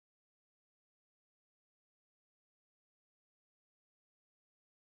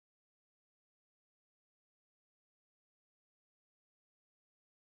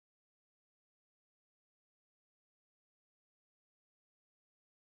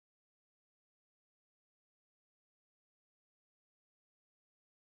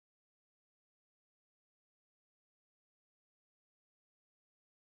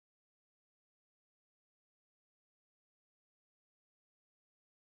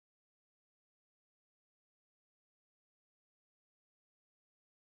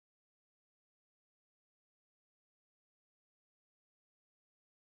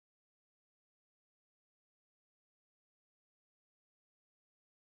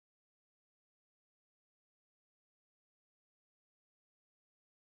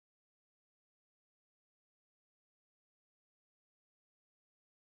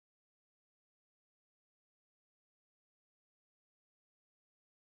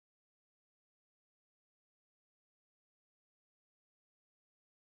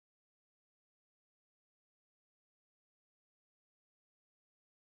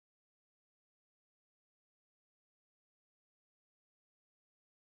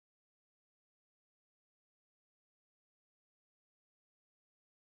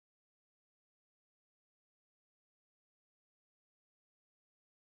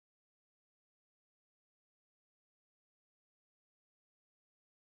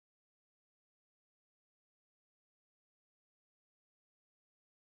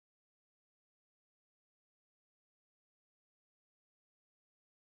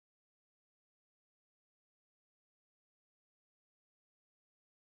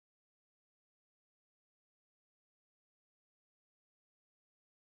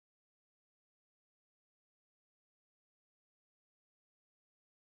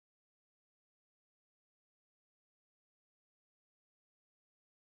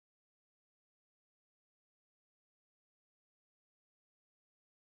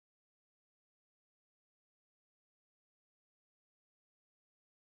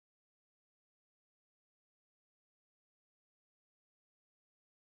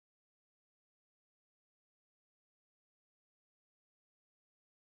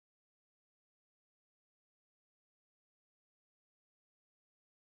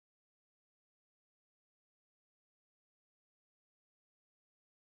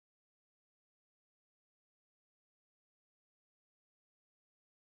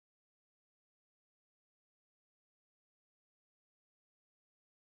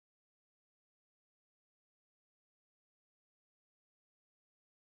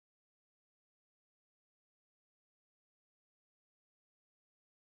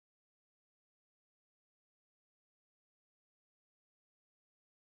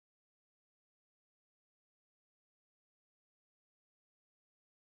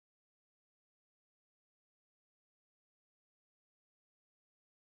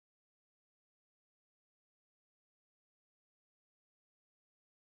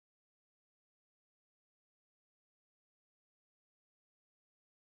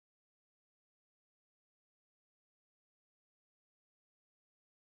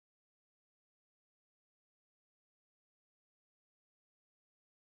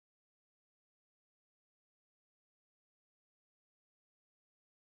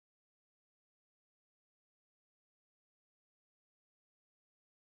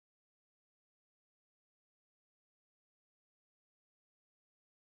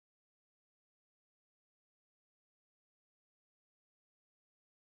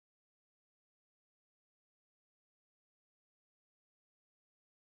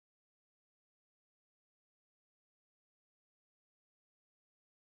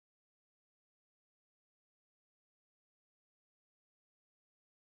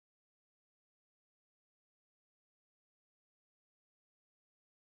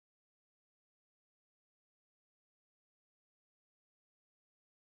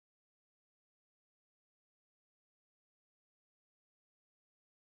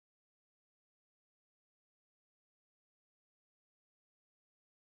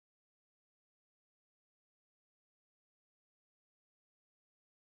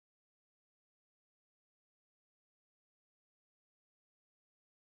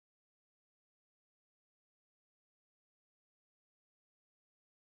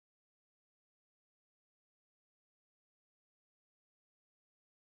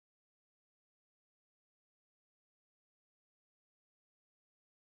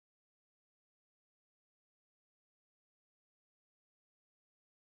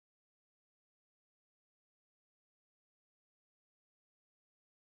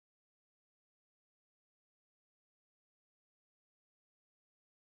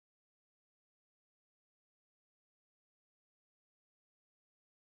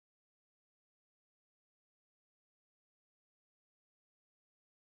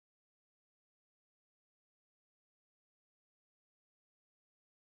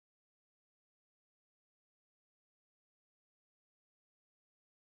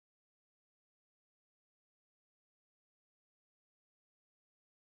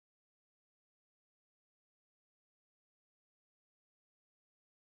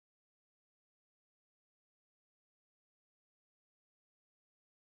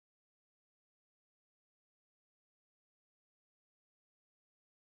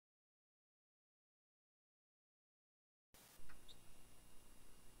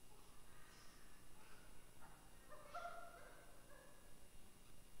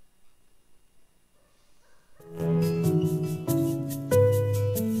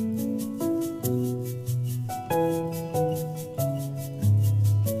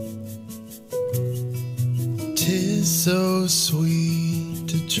'Tis so sweet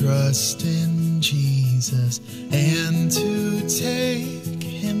to trust in Jesus and to take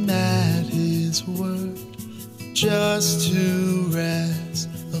him at his word, just to rest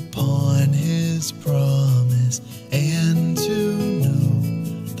upon his promise and to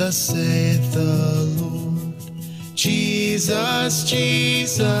know, thus saith the Lord. Jesus,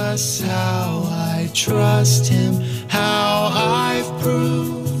 Jesus, how I trust him, how I've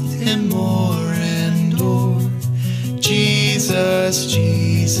proved him more and more. Jesus,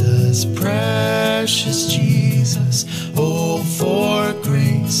 Jesus, precious Jesus, oh, for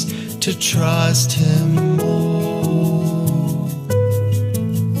grace to trust him more.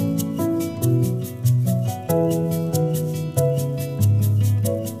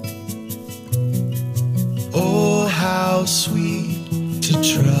 Oh, how sweet to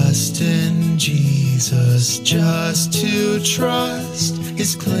trust in Jesus, just to trust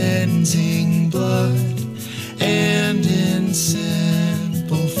his cleansing blood, and in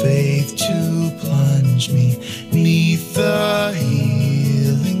simple faith to plunge me 'neath the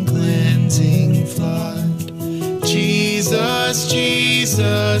healing cleansing flood. Jesus,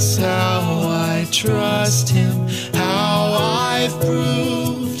 Jesus, how I trust him, how I've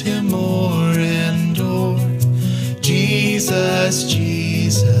proved him more and more. Jesus,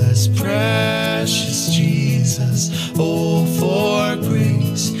 Jesus, precious Jesus, oh, for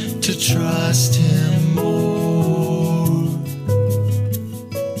grace to trust him more.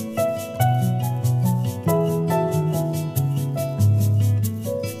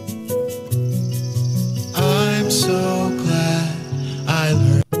 I'm so glad I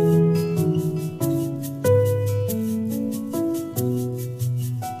learned.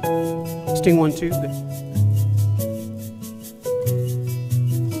 Sting 1, 2.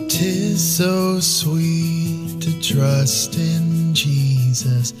 'Tis so sweet to trust in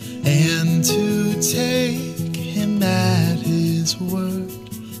Jesus and to take him at his word,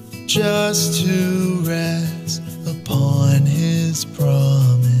 just to rest upon his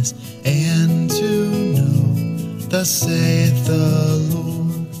promise and to know, thus saith the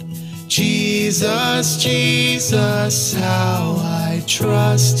Lord. Jesus, Jesus, how I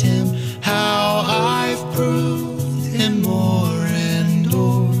trust him, how I've proved him more and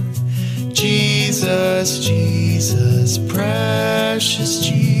more. Jesus, Jesus, precious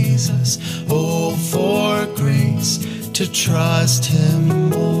Jesus, oh, for grace to trust him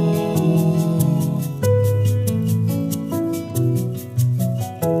more.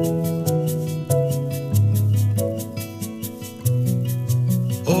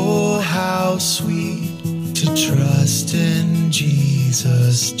 Oh, how sweet to trust in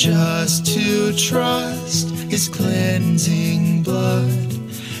Jesus, just to trust his cleansing blood,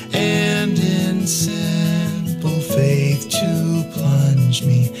 and in simple faith to plunge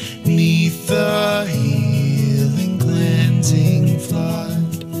me 'neath the healing cleansing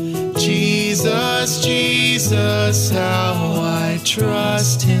flood. Jesus, Jesus, how I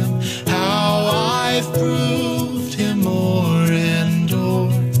trust him, how I've proved him more and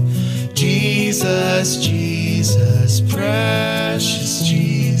more. Jesus, Jesus, precious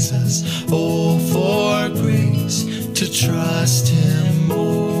Jesus, oh, for grace to trust him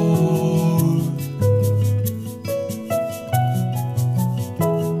more.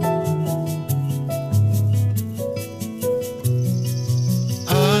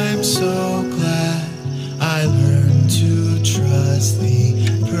 I'm so glad I learned to trust thee,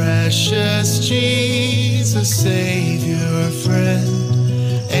 precious Jesus, Savior, friend,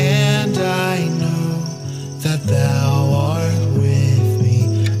 and I know that thou art with me,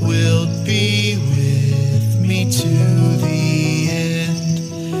 wilt be with me to the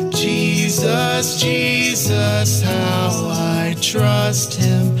end. Jesus, Jesus, how I trust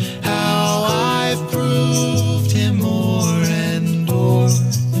him, how I've proved him more and more.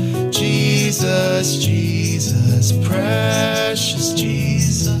 Jesus, Jesus, precious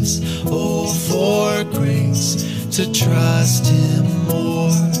Jesus, oh, for grace to trust him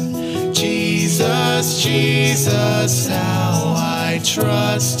more. Jesus, Jesus, how I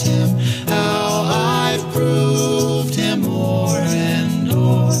trust him, how I've proved him more and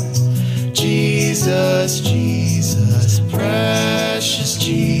more. Jesus, Jesus, precious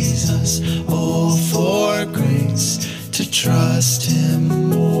Jesus, oh, for grace to trust him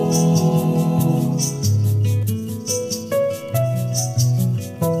more.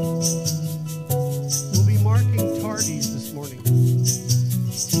 We'll be marking tardies this morning.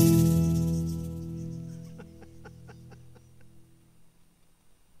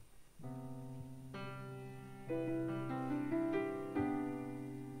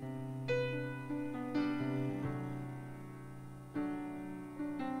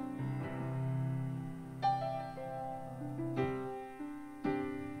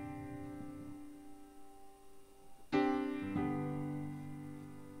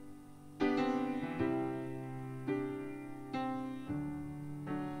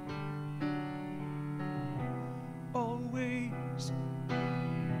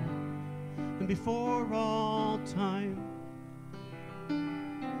 before all time.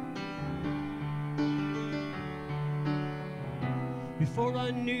 Before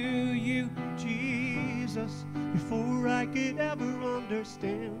I knew you, Jesus, before I could ever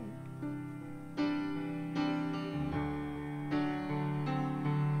understand.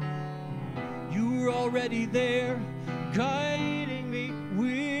 You were already there, guiding me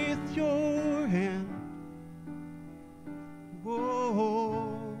with your hand.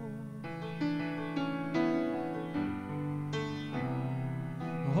 Whoa.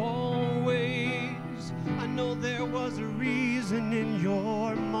 Always, I know there was a reason in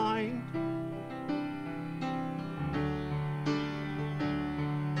your mind.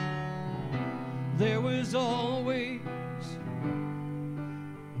 There was always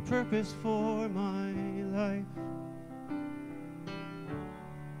a purpose for my life.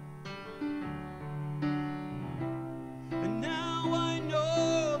 And now I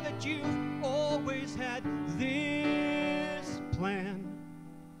know that you've always had this plan.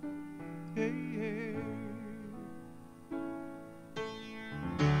 Hey, hey.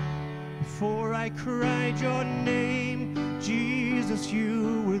 Before I cried your name, Jesus,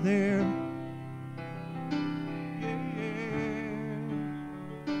 you were there.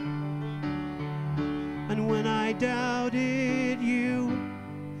 And when I doubted you,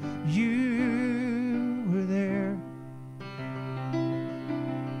 you were there.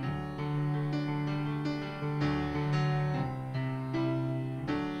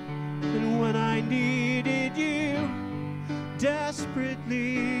 And when I needed you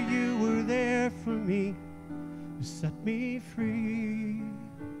desperately, you were there for me to set me free.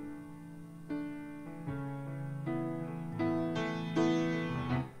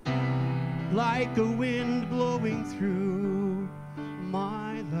 Like a wind blowing through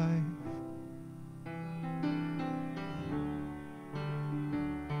my life.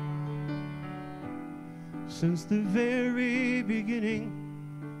 Since the very beginning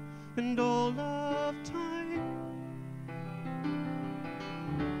and all of time,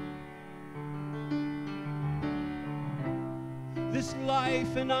 this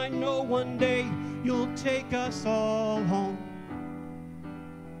life, and I know one day you'll take us all home.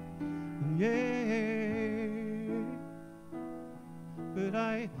 Yeah, but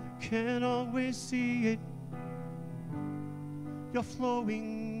I can't always see it, your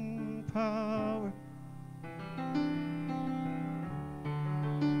flowing power.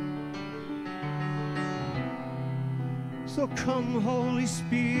 So come, Holy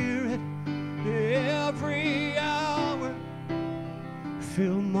Spirit, every hour,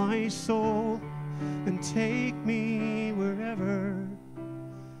 fill my soul and take me wherever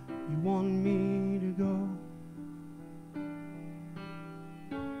you want me to go.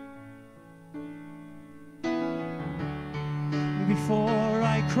 Before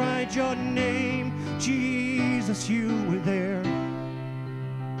I cried your name, Jesus, you were there.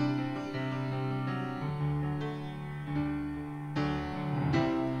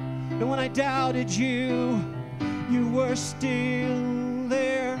 And when I doubted you, you were still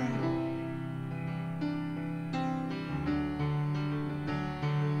there.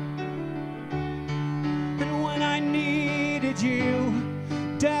 You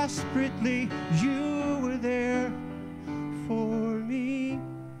desperately, you were there for me,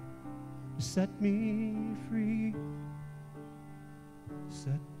 set me free,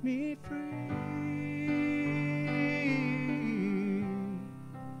 set me free.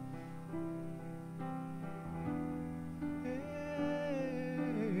 Hey,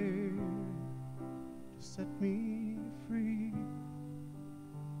 set me free.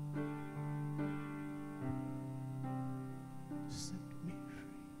 Set me free.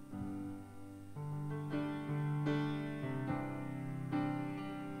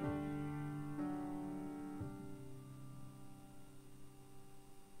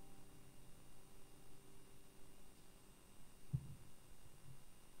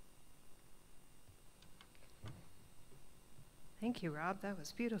 Thank you, Rob. That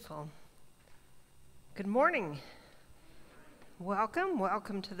was beautiful. Good morning.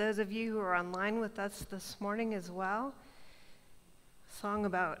 Welcome to those of you who are online with us this morning as well. Song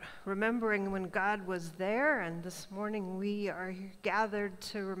about remembering when God was there, and this morning we are gathered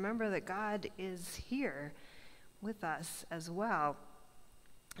to remember that God is here with us as well.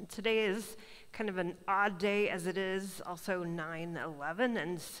 And today is kind of an odd day, as it is also 9/11,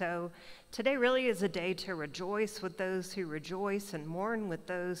 and so today really is a day to rejoice with those who rejoice and mourn with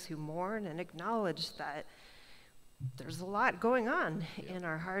those who mourn, and acknowledge that there's a lot going on in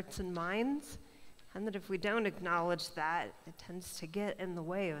our hearts and minds, and that if we don't acknowledge that, it tends to get in the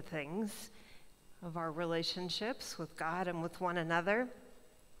way of things, of our relationships with God and with one another.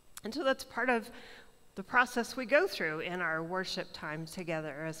 And so that's part of the process we go through in our worship time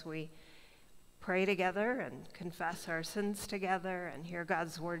together as we pray together and confess our sins together and hear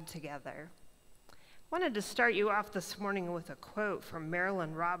God's word together. I wanted to start you off this morning with a quote from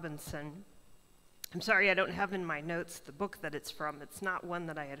Marilyn Robinson. I'm sorry I don't have in my notes the book that it's from. It's not one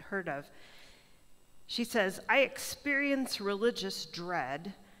that I had heard of. She says, "I experience religious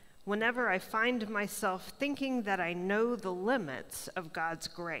dread whenever I find myself thinking that I know the limits of God's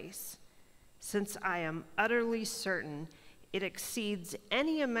grace, since I am utterly certain it exceeds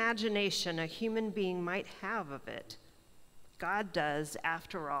any imagination a human being might have of it. God does,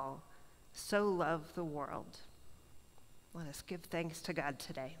 after all, so love the world." Let us give thanks to God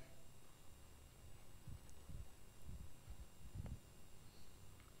today.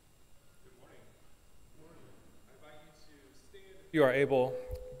 You are able,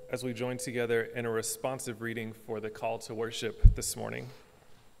 as we join together in a responsive reading for the call to worship this morning.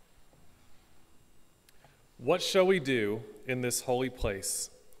 What shall we do in this holy place?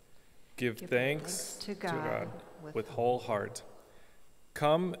 Give thanks to God with whole heart.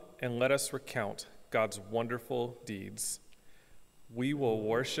 Come and let us recount God's wonderful deeds. We will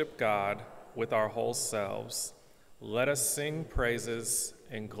worship God with our whole selves. Let us sing praises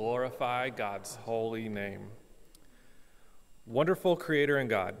and glorify God's holy name. Wonderful Creator and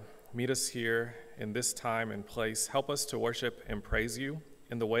God, meet us here in this time and place. Help us to worship and praise you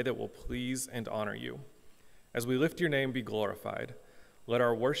in the way that will please and honor you. As we lift your name, be glorified. Let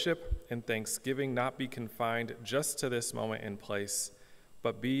our worship and thanksgiving not be confined just to this moment and place,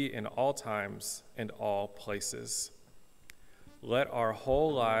 but be in all times and all places. Let our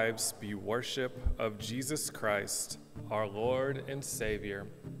whole lives be worship of Jesus Christ, our Lord and Savior.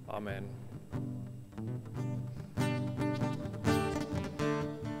 Amen.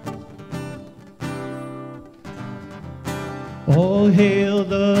 All hail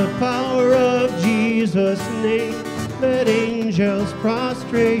the power of Jesus' name. Let angels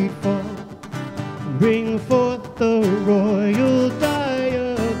prostrate fall. Bring forth the royal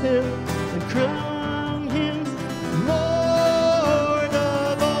diadem and crown him Lord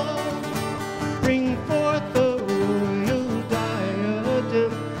of all. Bring forth the royal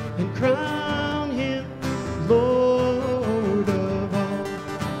diadem and crown him Lord of all.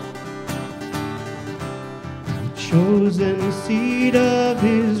 The chosen seed of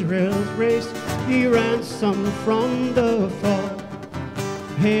Israel's race, he ransomed from the fall.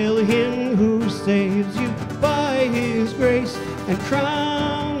 Hail him who saves you by his grace, and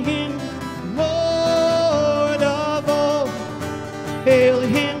crown him Lord of all. Hail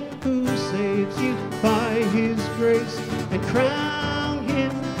him who saves you by his grace, and crown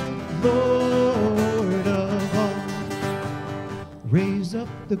him Lord of all. Raise up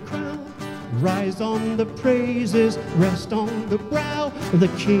the crown, rise on the praises, rest on the brow of the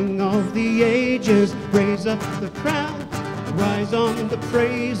King of the ages. Raise up the crown, rise on the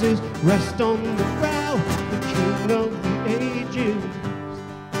praises, rest on the brow of the King of the ages.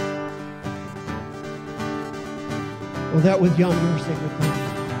 Well, that with yonder sacred throne.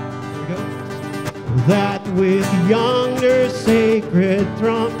 Here we go. That with yonder sacred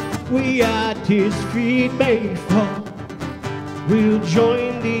throne, we at his feet may fall. We'll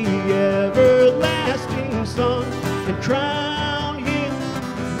join the everlasting song and crown him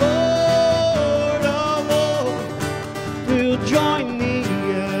Lord of all. We'll join the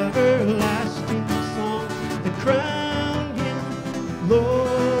everlasting song and crown him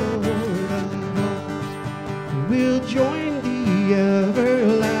Lord of all. We'll join the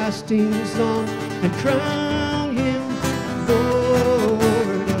everlasting song and crown him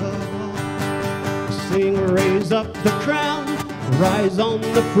Lord of all. Sing, raise up the crown, rise on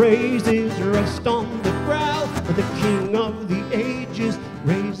the praises, rest on the brow of the King of the ages.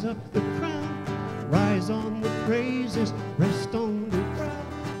 Raise up the crown, rise on the praises, rest on the brow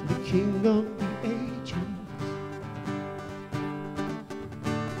of the King of the ages.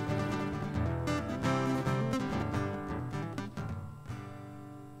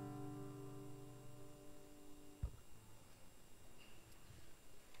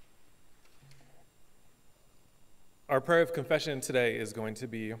 Our prayer of confession today is going to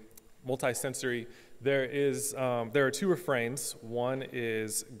be multi-sensory. There are two refrains. One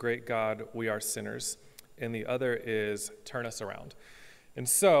is, "Great God, we are sinners," and the other is, "Turn us around." And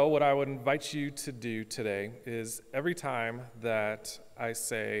so what I would invite you to do today is every time that I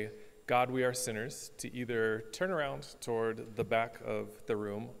say, "God, we are sinners," to either turn around toward the back of the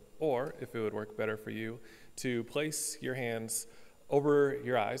room, or, if it would work better for you, to place your hands over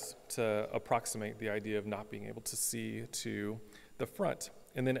your eyes to approximate the idea of not being able to see to the front.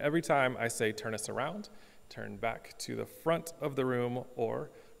 And then every time I say turn us around, turn back to the front of the room or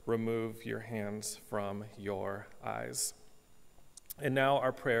remove your hands from your eyes. And now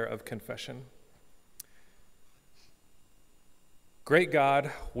our prayer of confession. Great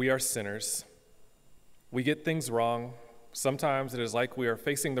God, we are sinners. We get things wrong. Sometimes it is like we are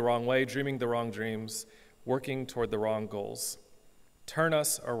facing the wrong way, dreaming the wrong dreams, working toward the wrong goals. Turn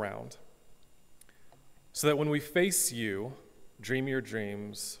us around so that when we face you, dream your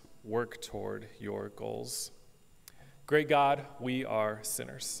dreams, work toward your goals. Great God, we are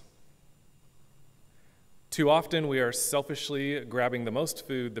sinners. Too often we are selfishly grabbing the most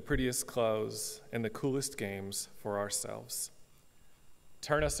food, the prettiest clothes, and the coolest games for ourselves.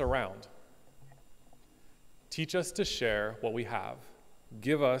 Turn us around. Teach us to share what we have.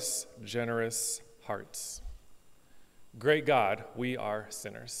 Give us generous hearts. Great God, we are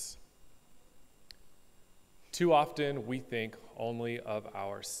sinners. Too often we think only of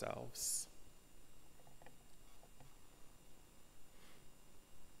ourselves.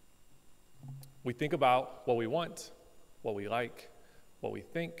 We think about what we want, what we like, what we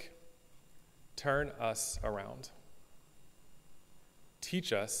think. Turn us around.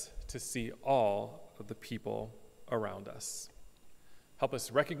 Teach us to see all of the people around us. Help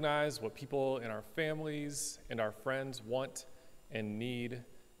us recognize what people in our families and our friends want and need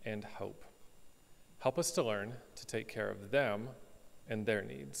and hope. Help us to learn to take care of them and their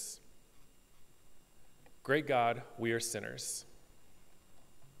needs. Great God, we are sinners.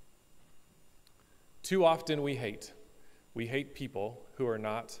 Too often we hate. We hate people who are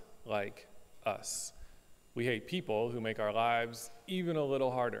not like us. We hate people who make our lives even a little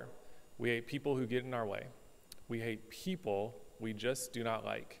harder. We hate people who get in our way. We hate people we just do not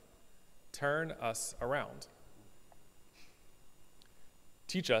like. Turn us around.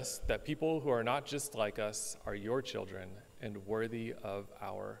 Teach us that people who are not just like us are your children and worthy of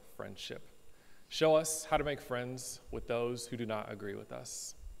our friendship. Show us how to make friends with those who do not agree with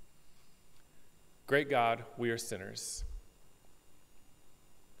us. Great God, we are sinners.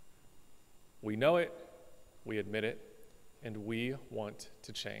 We know it, we admit it, and we want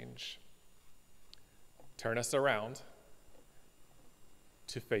to change. Turn us around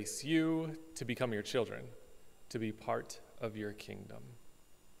to face you, to become your children, to be part of your kingdom.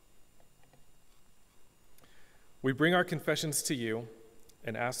 We bring our confessions to you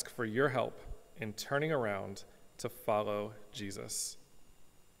and ask for your help in turning around to follow Jesus.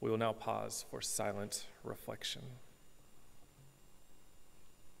 We will now pause for silent reflection.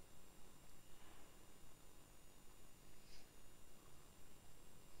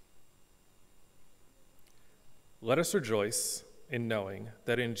 Let us rejoice in knowing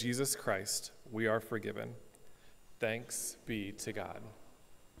that in Jesus Christ we are forgiven. Thanks be to God.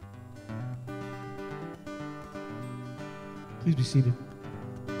 Please be seated.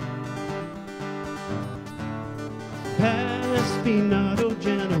 Pass me not, O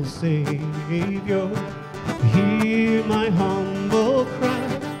gentle Savior, hear my humble cry.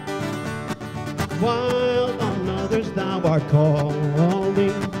 While on others thou art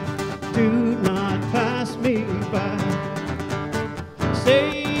calling, do not pass me by.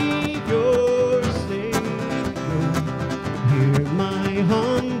 Savior, Savior, hear my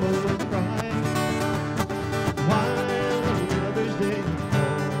humble cry. While on others they are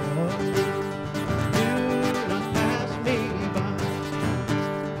calling, do not pass me by.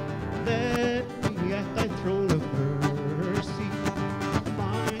 Let me at thy throne of mercy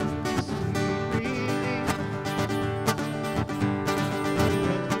find sweet relief.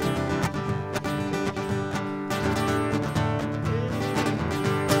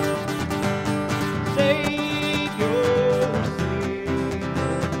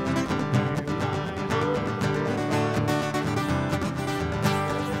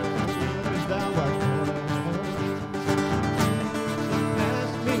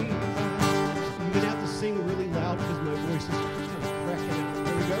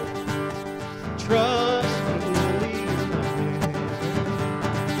 Trust me, only in my hand.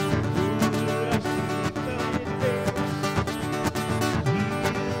 Would I seek thy face? Heal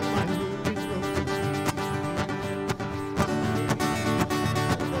my wounded, broken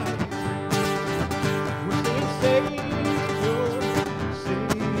spirit. We're saying, Savior,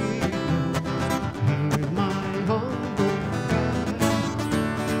 hear my humble cry.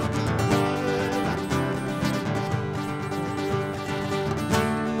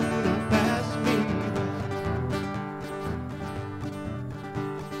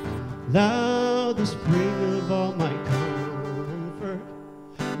 Thou, the spring of all my comfort,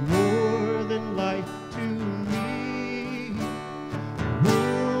 more than life to me.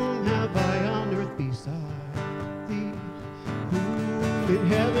 Whom have I on earth beside thee? Whom in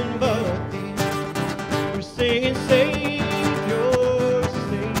heaven but thee? We're singing, Savior,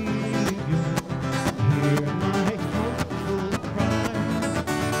 Savior,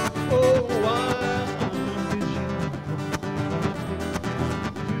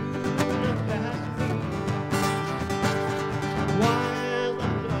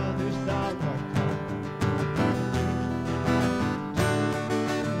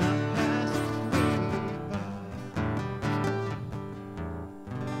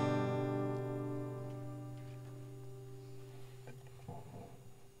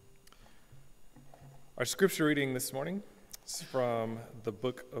 Our scripture reading this morning is from the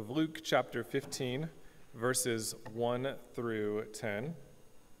book of Luke, chapter 15, verses 1 through 10.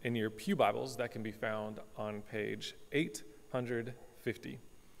 In your pew Bibles, that can be found on page 850.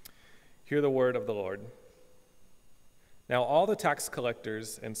 Hear the word of the Lord. Now all the tax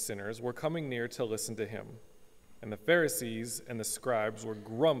collectors and sinners were coming near to listen to him, and the Pharisees and the scribes were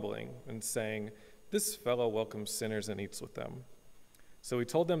grumbling and saying, "This fellow welcomes sinners and eats with them." So he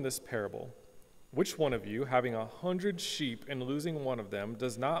told them this parable. Which one of you, having 100 sheep and losing one of them,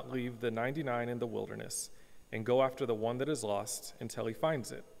 does not leave the 99 in the wilderness and go after the one that is lost until he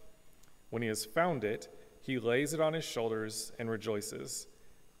finds it? When he has found it, he lays it on his shoulders and rejoices.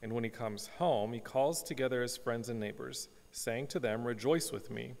 And when he comes home, he calls together his friends and neighbors, saying to them, "Rejoice with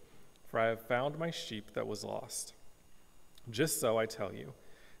me, for I have found my sheep that was lost." Just so, I tell you,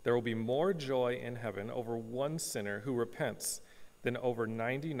 there will be more joy in heaven over one sinner who repents than over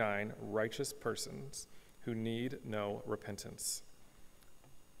 99 righteous persons who need no repentance.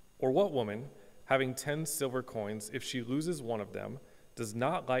 Or what woman, having 10 silver coins, if she loses one of them, does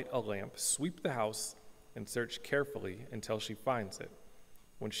not light a lamp, sweep the house, and search carefully until she finds it?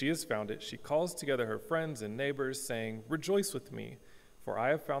 When she has found it, she calls together her friends and neighbors, saying, "Rejoice with me, for I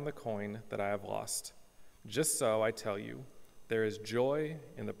have found the coin that I have lost." Just so, I tell you, there is joy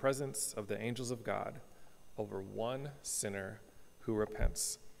in the presence of the angels of God over one sinner who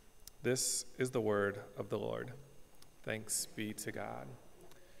repents. This is the word of the Lord. Thanks be to God.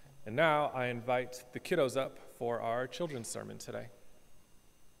 And now I invite the kiddos up for our children's sermon today.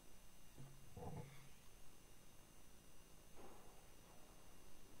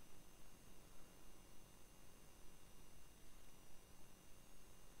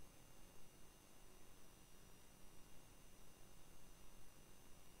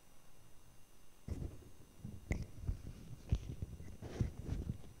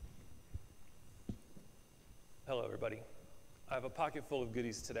 Hello, everybody. I have a pocket full of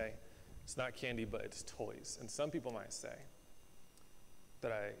goodies today. It's not candy, but it's toys. And some people might say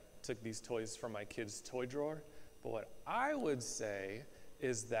that I took these toys from my kids' toy drawer. But what I would say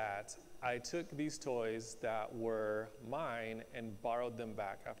is that I took these toys that were mine and borrowed them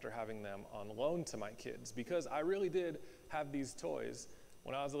back after having them on loan to my kids, because I really did have these toys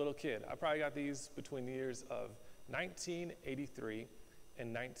when I was a little kid. I probably got these between the years of 1983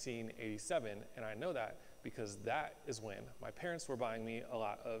 and 1987, and I know that because that is when my parents were buying me a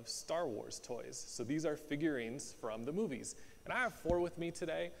lot of Star Wars toys. So these are figurines from the movies. And I have 4 with me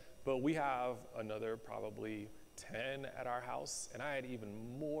today, but we have another probably 10 at our house, and I had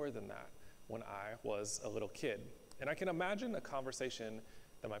even more than that when I was a little kid. And I can imagine a conversation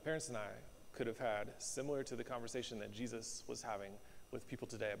that my parents and I could have had similar to the conversation that Jesus was having with people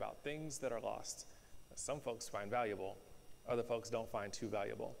today about things that are lost, that some folks find valuable, other folks don't find too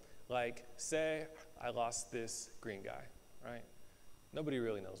valuable. Like, say I lost this green guy, right? Nobody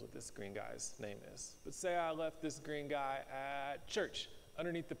really knows what this green guy's name is. But say I left this green guy at church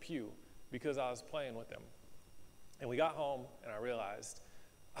underneath the pew because I was playing with him. And we got home and I realized,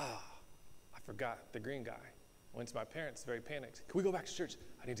 I forgot the green guy. I went to my parents, very panicked. Can we go back to church?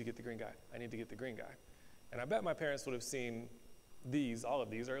 I need to get the green guy. I need to get the green guy. And I bet my parents would have seen these, all of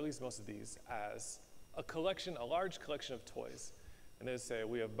these, or at least most of these, as a large collection of toys. And they'd say,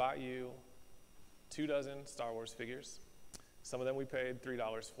 "We have bought you 24 Star Wars figures. Some of them we paid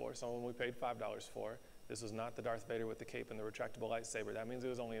 $3 for. Some of them we paid $5 for. This was not the Darth Vader with the cape and the retractable lightsaber. That means it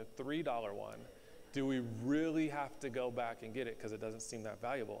was only a $3 one. Do we really have to go back and get it because it doesn't seem that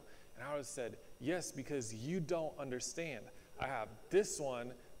valuable?" And I would have said, "Yes, because you don't understand. I have this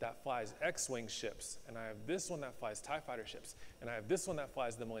one that flies X-Wing ships, and I have this one that flies TIE Fighter ships, and I have this one that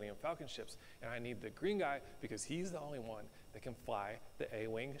flies the Millennium Falcon ships, and I need the green guy because he's the only one that can fly the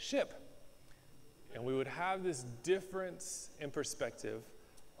A-Wing ship." And we would have this difference in perspective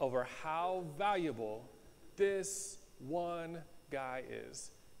over how valuable this one guy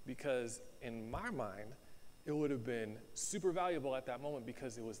is, because in my mind, it would have been super valuable at that moment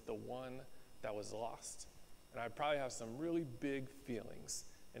because it was the one that was lost. And I'd probably have some really big feelings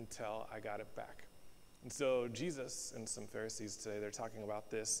until I got it back. And so Jesus and some Pharisees today, they're talking about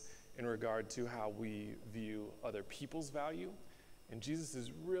this in regard to how we view other people's value. And Jesus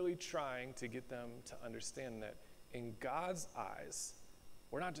is really trying to get them to understand that in God's eyes,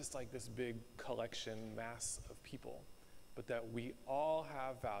 we're not just like this big collection mass of people, but that we all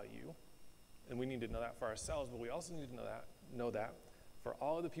have value. And we need to know that for ourselves, but we also need to know that for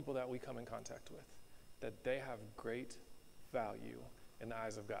all of the people that we come in contact with, that they have great value in the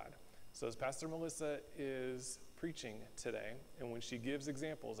eyes of God. So as Pastor Melissa is preaching today, and when she gives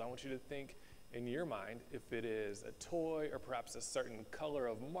examples, I want you to think in your mind, if it is a toy or perhaps a certain color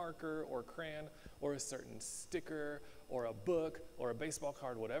of marker or crayon or a certain sticker or a book or a baseball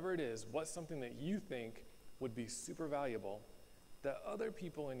card, whatever it is, what's something that you think would be super valuable that other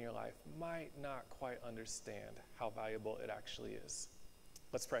people in your life might not quite understand how valuable it actually is.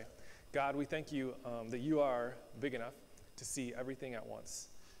 Let's pray. God, we thank you that you are big enough to see everything at once,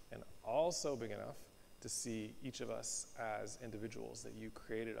 and also big enough to see each of us as individuals, that you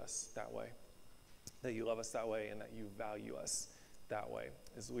created us that way, that you love us that way, and that you value us that way.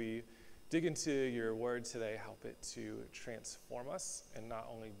 As we dig into your word today, help it to transform us and not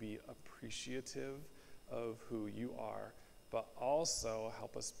only be appreciative of who you are, but also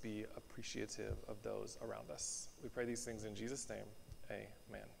help us be appreciative of those around us. We pray these things in Jesus' name.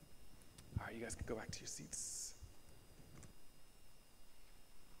 Amen. All right, you guys can go back to your seats.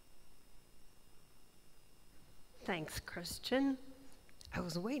 Thanks, Christian. I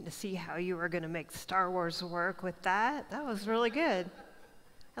was waiting to see how you were going to make Star Wars work with that. That was really good.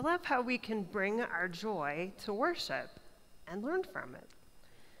 I love how we can bring our joy to worship and learn from it,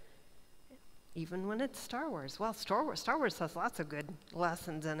 even when it's Star Wars. Well, Star Wars has lots of good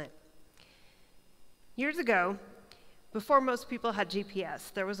lessons in it. Years ago, before most people had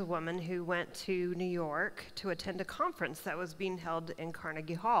GPS, there was a woman who went to New York to attend a conference that was being held in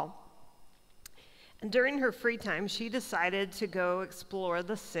Carnegie Hall. And during her free time, she decided to go explore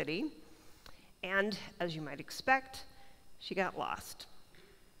the city. And as you might expect, she got lost.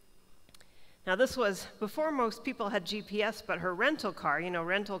 Now, this was before most people had GPS, but her rental car,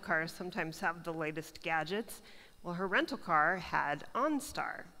 rental cars sometimes have the latest gadgets. Well, her rental car had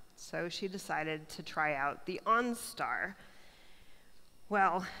OnStar, so she decided to try out the OnStar.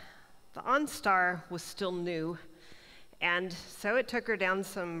 Well, the OnStar was still new, and so it took her down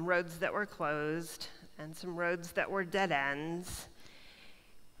some roads that were closed and some roads that were dead ends.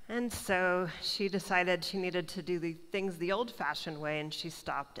 And so she decided she needed to do the things the old-fashioned way, and she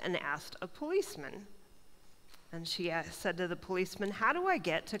stopped and asked a policeman. And she said to the policeman, "How do I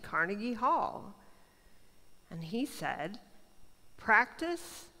get to Carnegie Hall?" And he said,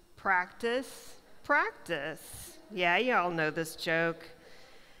 "Practice, practice, practice." Yeah, you all know this joke.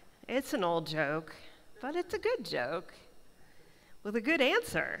 It's an old joke, but it's a good joke with a good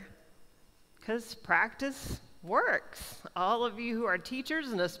answer, because practice works. All of you who are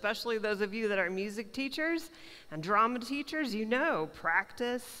teachers, and especially those of you that are music teachers and drama teachers, you know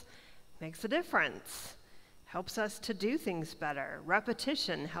practice makes a difference. Helps us to do things better.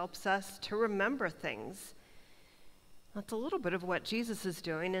 Repetition helps us to remember things. That's a little bit of what Jesus is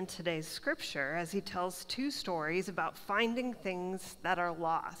doing in today's scripture as he tells two stories about finding things that are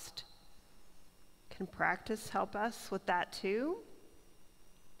lost. Can practice help us with that too?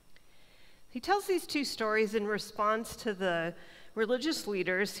 He tells these two stories in response to the religious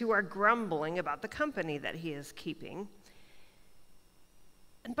leaders who are grumbling about the company that he is keeping.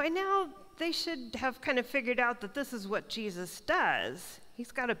 And by now, they should have kind of figured out that this is what Jesus does.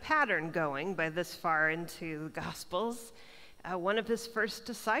 He's got a pattern going by this far into the Gospels. One of his first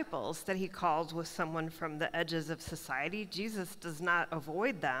disciples that he called was someone from the edges of society. Jesus does not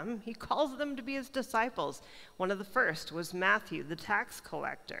avoid them. He calls them to be his disciples. One of the first was Matthew, the tax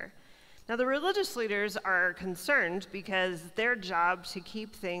collector. Now, the religious leaders are concerned because their job to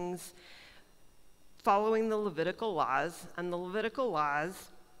keep things following the Levitical laws, and the Levitical laws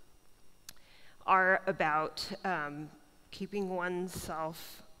are about keeping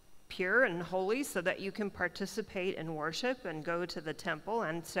oneself pure and holy so that you can participate in worship and go to the temple.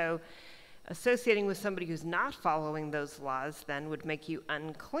 And so associating with somebody who's not following those laws then would make you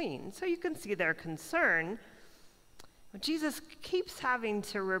unclean. So you can see their concern. But Jesus keeps having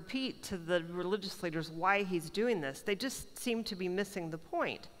to repeat to the religious leaders why he's doing this. They just seem to be missing the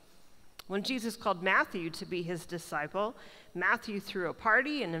point. When Jesus called Matthew to be his disciple, Matthew threw a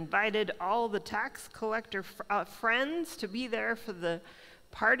party and invited all the tax collector friends to be there for the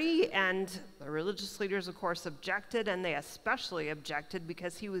party, and the religious leaders, of course, objected, and they especially objected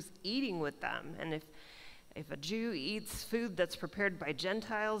because he was eating with them. And if a Jew eats food that's prepared by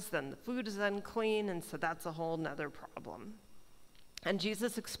Gentiles, then the food is unclean, and so that's a whole nother problem. And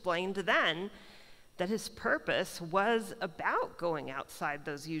Jesus explained then that his purpose was about going outside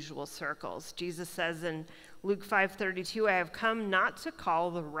those usual circles. Jesus says in Luke 5:32, "I have come not to call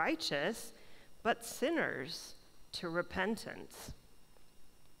the righteous, but sinners to repentance."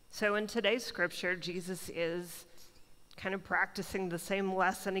 So in today's scripture, Jesus is kind of practicing the same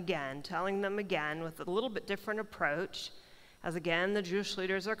lesson again, telling them again with a little bit different approach, as again the Jewish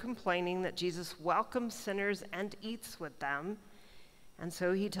leaders are complaining that Jesus welcomes sinners and eats with them. And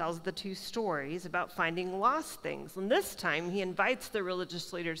so he tells the two stories about finding lost things. And this time he invites the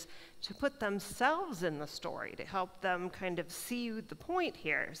religious leaders to put themselves in the story to help them kind of see the point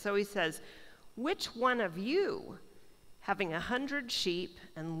here. So he says, which one of you, having 100 sheep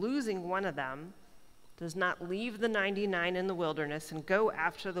and losing one of them, does not leave the 99 in the wilderness and go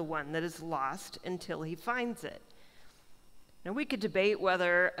after the one that is lost until he finds it? Now, we could debate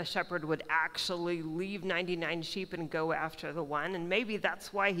whether a shepherd would actually leave 99 sheep and go after the one, and maybe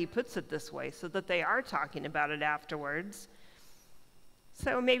that's why he puts it this way, so that they are talking about it afterwards.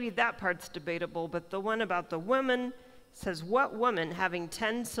 So maybe that part's debatable, but the one about the woman says, what woman having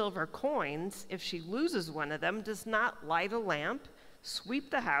 10 silver coins, if she loses one of them, does not light a lamp,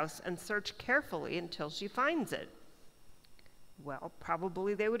 sweep the house, and search carefully until she finds it? Well,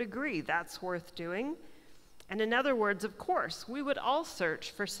 probably they would agree that's worth doing. And in other words, of course, we would all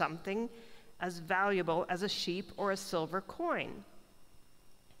search for something as valuable as a sheep or a silver coin.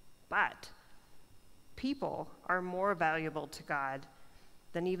 But people are more valuable to God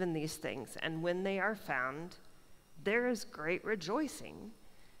than even these things. And when they are found, there is great rejoicing.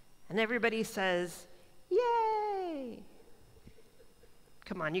 And everybody says, yay!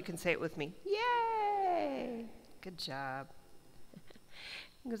 Come on, you can say it with me. Yay! Good job.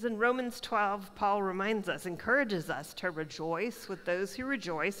 Because in Romans 12, Paul reminds us, encourages us to rejoice with those who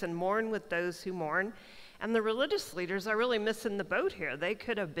rejoice and mourn with those who mourn. And the religious leaders are really missing the boat here. They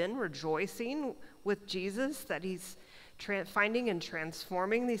could have been rejoicing with Jesus that he's finding and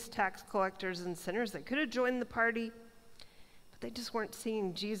transforming these tax collectors and sinners. They could have joined the party, but they just weren't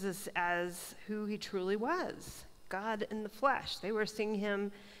seeing Jesus as who he truly was, God in the flesh. They were seeing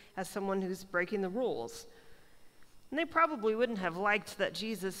him as someone who's breaking the rules. And they probably wouldn't have liked that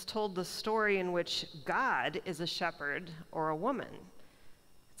Jesus told the story in which God is a shepherd or a woman.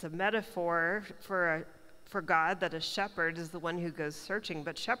 It's a metaphor for God, that a shepherd is the one who goes searching,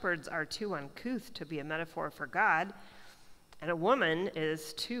 but shepherds are too uncouth to be a metaphor for God, and a woman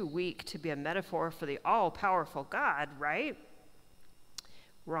is too weak to be a metaphor for the all-powerful God, right?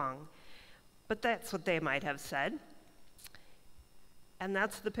 Wrong. But that's what they might have said. And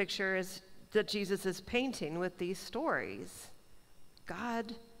that's the picture that Jesus is painting with these stories.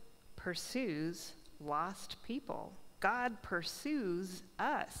 God pursues lost people. God pursues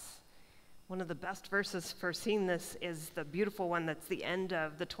us. One of the best verses for seeing this is the beautiful one that's the end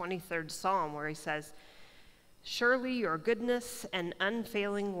of the 23rd Psalm, where he says, surely your goodness and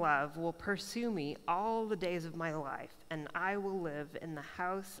unfailing love will pursue me all the days of my life, and I will live in the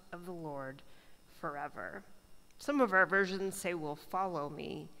house of the Lord forever. Some of our versions say will follow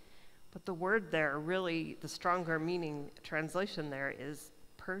me, but the word there, really the stronger meaning translation there, is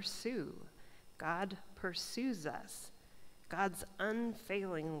pursue. God pursues us. God's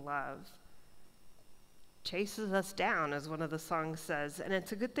unfailing love chases us down, as one of the songs says, and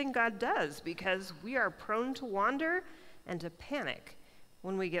it's a good thing God does, because we are prone to wander and to panic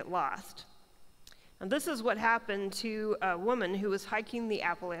when we get lost. And this is what happened to a woman who was hiking the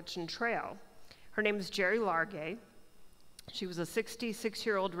Appalachian Trail. Her name is Jerry Largay. She was a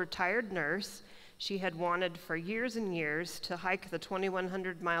 66-year-old retired nurse. She had wanted for years and years to hike the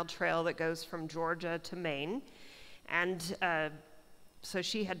 2,100-mile trail that goes from Georgia to Maine. And so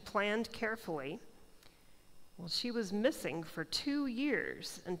she had planned carefully. Well, she was missing for 2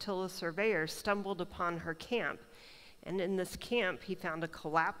 years until a surveyor stumbled upon her camp. And in this camp, he found a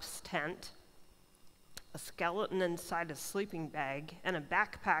collapsed tent, a skeleton inside a sleeping bag, and a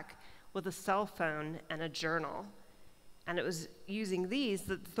backpack with a cell phone and a journal. And it was using these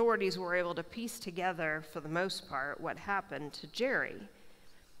that authorities were able to piece together, for the most part, what happened to Jerry.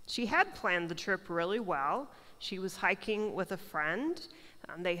 She had planned the trip really well. She was hiking with a friend.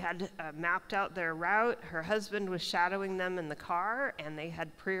 They had mapped out their route. Her husband was shadowing them in the car, and they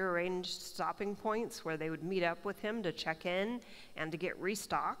had prearranged stopping points where they would meet up with him to check in and to get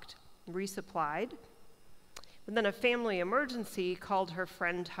restocked, resupplied. But then a family emergency called her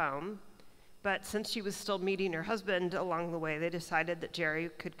friend home. But since she was still meeting her husband along the way, they decided that Jerry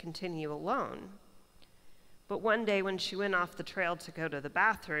could continue alone. But one day when she went off the trail to go to the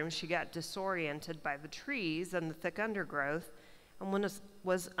bathroom, she got disoriented by the trees and the thick undergrowth and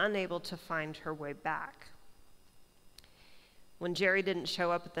was unable to find her way back. When Jerry didn't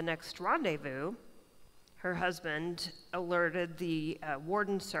show up at the next rendezvous, her husband alerted the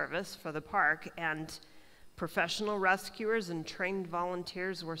warden service for the park, and professional rescuers and trained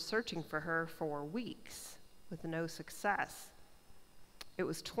volunteers were searching for her for weeks with no success. It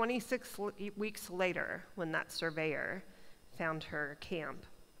was 26 weeks later when that surveyor found her camp.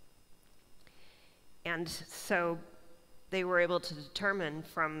 And so they were able to determine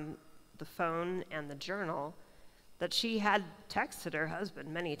from the phone and the journal that she had texted her husband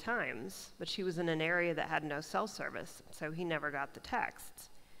many times, but she was in an area that had no cell service, so he never got the texts.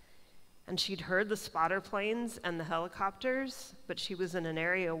 And she'd heard the spotter planes and the helicopters, but she was in an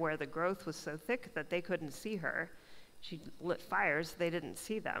area where the growth was so thick that they couldn't see her. She lit fires, they didn't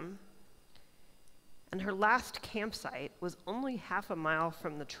see them. And her last campsite was only half a mile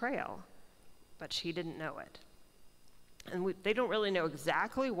from the trail, but she didn't know it. And they don't really know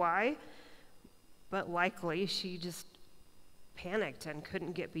exactly why, but likely she just panicked and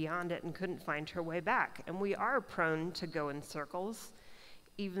couldn't get beyond it and couldn't find her way back. And we are prone to go in circles,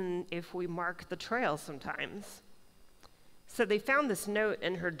 even if we mark the trail sometimes. So they found this note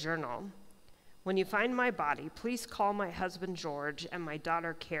in her journal. When you find my body, please call my husband George and my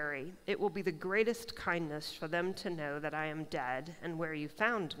daughter Carrie. It will be the greatest kindness for them to know that I am dead and where you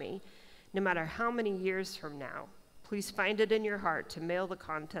found me, no matter how many years from now. Please find it in your heart to mail the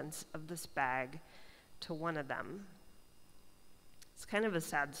contents of this bag to one of them. It's kind of a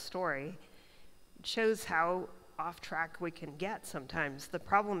sad story. It shows how off track we can get sometimes. The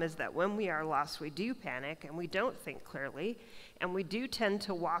problem is that when we are lost, we do panic and we don't think clearly, and we do tend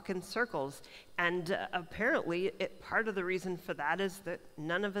to walk in circles. And apparently, part of the reason for that is that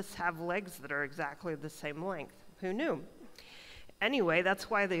none of us have legs that are exactly the same length. Who knew? Anyway, that's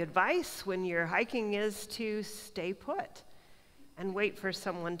why the advice when you're hiking is to stay put and wait for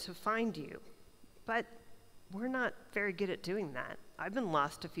someone to find you. But we're not very good at doing that. I've been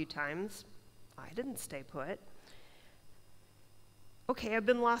lost a few times. I didn't stay put. Okay, I've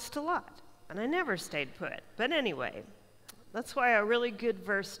been lost a lot, and I never stayed put. But anyway, that's why a really good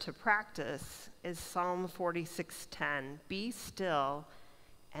verse to practice is Psalm 46:10. Be still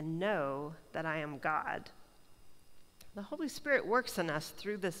and know that I am God. The Holy Spirit works in us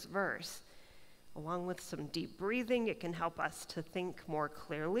through this verse. Along with some deep breathing, it can help us to think more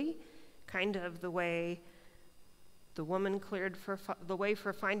clearly, kind of the way the woman cleared the way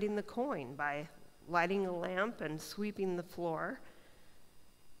for finding the coin by lighting a lamp and sweeping the floor.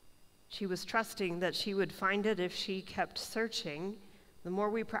 She was trusting that she would find it if she kept searching. The more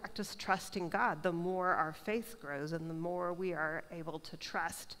we practice trusting God, the more our faith grows and the more we are able to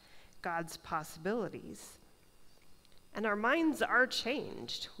trust God's possibilities. And our minds are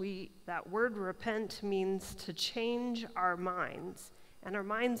changed. That word repent means to change our minds. And our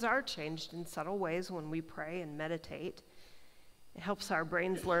minds are changed in subtle ways when we pray and meditate. It helps our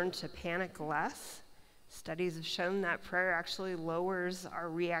brains learn to panic less. Studies have shown that prayer actually lowers our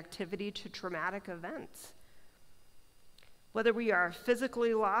reactivity to traumatic events. Whether we are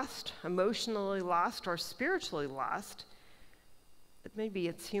physically lost, emotionally lost, or spiritually lost, maybe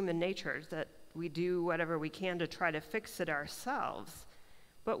it's human nature that we do whatever we can to try to fix it ourselves.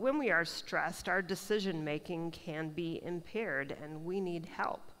 But when we are stressed, our decision-making can be impaired, and we need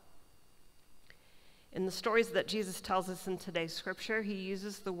help. In the stories that Jesus tells us in today's scripture, he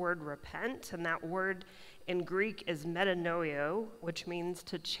uses the word repent, and that word in Greek is metanoeo, which means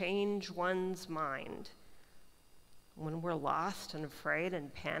to change one's mind. When we're lost and afraid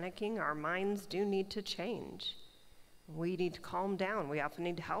and panicking, our minds do need to change. We need to calm down. We often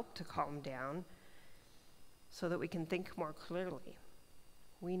need help to calm down so that we can think more clearly.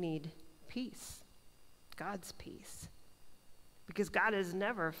 We need peace, God's peace, because God is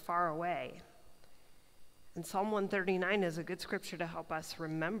never far away. And Psalm 139 is a good scripture to help us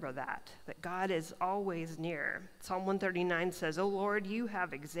remember that God is always near. Psalm 139 says, "O Lord, you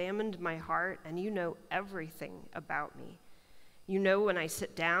have examined my heart, and you know everything about me. You know when I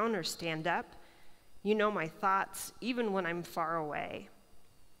sit down or stand up. You know my thoughts, even when I'm far away.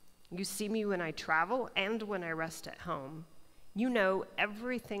 You see me when I travel and when I rest at home. You know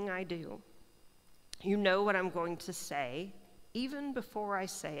everything I do. You know what I'm going to say, even before I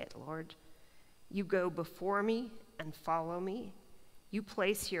say it, Lord. You go before me and follow me. You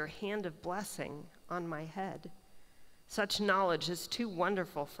place your hand of blessing on my head. Such knowledge is too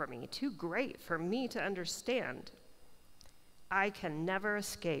wonderful for me, too great for me to understand. I can never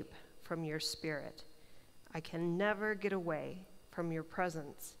escape from your spirit. I can never get away from your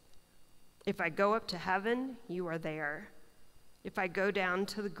presence. If I go up to heaven, you are there. If I go down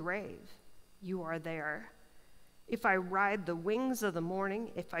to the grave, you are there. If I ride the wings of the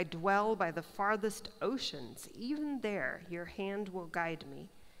morning, if I dwell by the farthest oceans, even there your hand will guide me,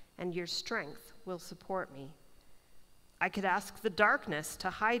 and your strength will support me. I could ask the darkness to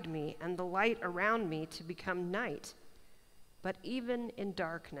hide me and the light around me to become night, but even in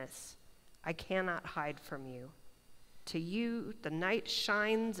darkness, I cannot hide from you. To you, the night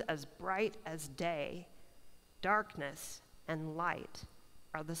shines as bright as day. Darkness and light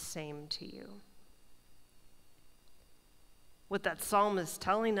are the same to you." What that psalm is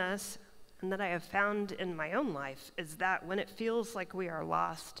telling us, and that I have found in my own life is that when it feels like we are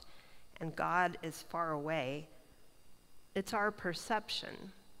lost and God is far away, it's our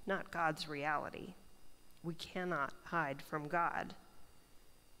perception, not God's reality. We cannot hide from God.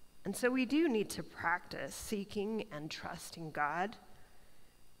 And so we do need to practice seeking and trusting God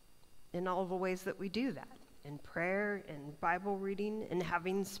in all the ways that we do that, in prayer, in Bible reading, in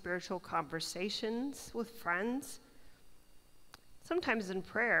having spiritual conversations with friends. Sometimes in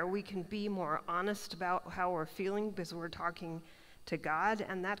prayer, we can be more honest about how we're feeling because we're talking to God,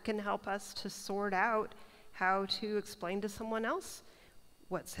 and that can help us to sort out how to explain to someone else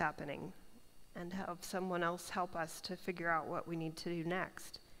what's happening and have someone else help us to figure out what we need to do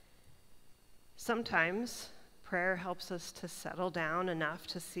next. Sometimes prayer helps us to settle down enough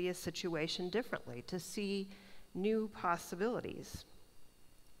to see a situation differently, to see new possibilities.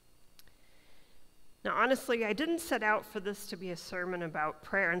 Now, honestly, I didn't set out for this to be a sermon about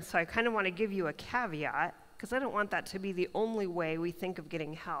prayer, and so I kind of want to give you a caveat, because I don't want that to be the only way we think of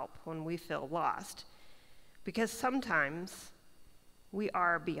getting help when we feel lost. Because sometimes we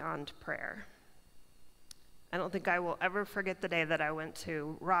are beyond prayer. I don't think I will ever forget the day that I went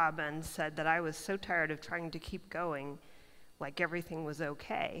to Rob and said that I was so tired of trying to keep going like everything was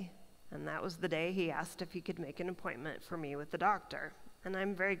okay. And that was the day he asked if he could make an appointment for me with the doctor. And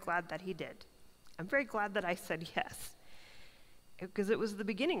I'm very glad that he did. I'm very glad that I said yes, because it was the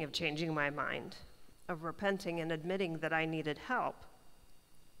beginning of changing my mind, of repenting and admitting that I needed help.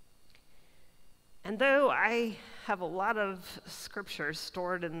 And though I have a lot of scriptures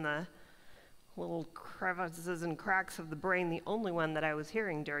stored in the little crevices and cracks of the brain, the only one that I was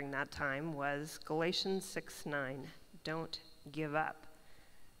hearing during that time was Galatians 6:9, don't give up.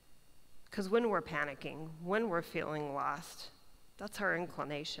 Because when we're panicking, when we're feeling lost, that's our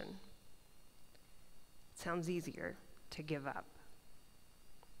inclination. It sounds easier to give up.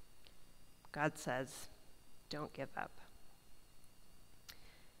 God says, don't give up.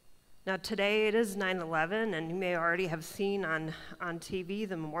 Now today it is 9/11, and you may already have seen on TV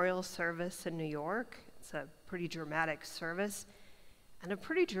the memorial service in New York. It's a pretty dramatic service and a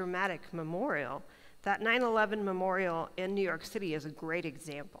pretty dramatic memorial. That 9/11 memorial in New York City is a great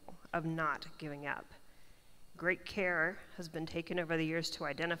example of not giving up. Great care has been taken over the years to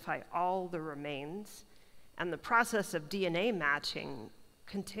identify all the remains, and the process of DNA matching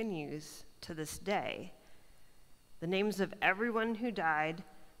continues to this day. The names of everyone who died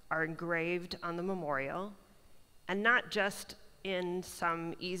are engraved on the memorial, and not just in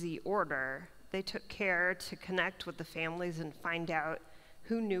some easy order. They took care to connect with the families and find out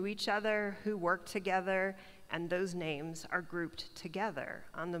who knew each other, who worked together, and those names are grouped together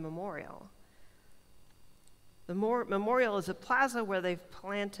on the memorial. The memorial is a plaza where they've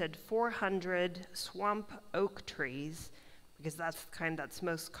planted 400 swamp oak trees, because that's the kind that's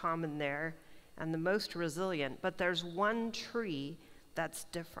most common there and the most resilient, but there's one tree that's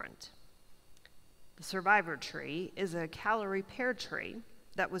different. The survivor tree is a Callery pear tree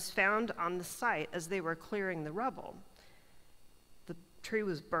that was found on the site as they were clearing the rubble. The tree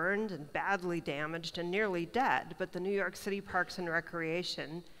was burned and badly damaged and nearly dead, but the New York City Parks and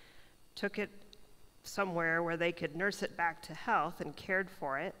Recreation took it somewhere where they could nurse it back to health and cared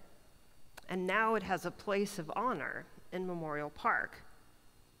for it, and now it has a place of honor in Memorial Park.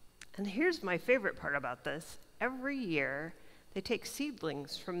 And here's my favorite part about this. Every year, they take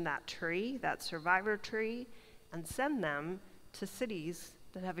seedlings from that tree, that survivor tree, and send them to cities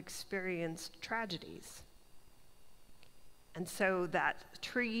that have experienced tragedies. And so that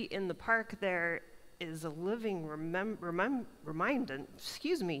tree in the park there is a living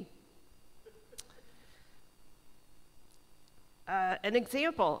an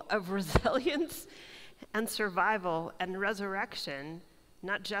example of resilience and survival and resurrection,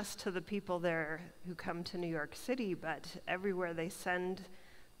 not just to the people there who come to New York City, but everywhere they send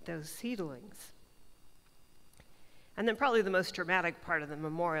those seedlings. And then probably the most dramatic part of the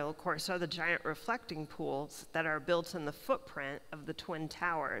memorial, of course, are the giant reflecting pools that are built in the footprint of the Twin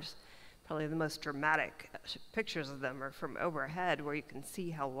Towers. Probably the most dramatic pictures of them are from overhead, where you can see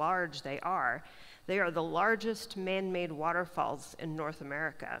how large they are. They are the largest man-made waterfalls in North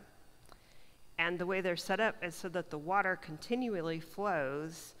America. And the way they're set up is so that the water continually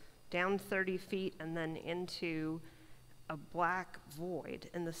flows down 30 feet and then into a black void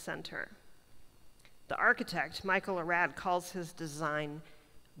in the center. The architect, Michael Arad, calls his design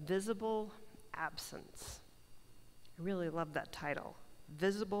Visible Absence. I really love that title,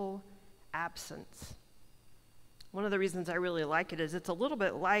 Visible Absence. One of the reasons I really like it is it's a little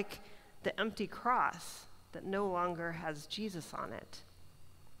bit like the empty cross that no longer has Jesus on it.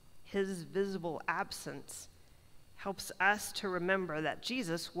 His visible absence helps us to remember that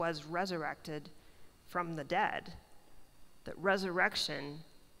Jesus was resurrected from the dead, that resurrection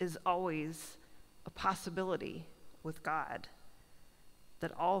is always a possibility with God,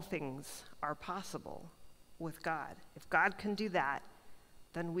 that all things are possible with God. If God can do that,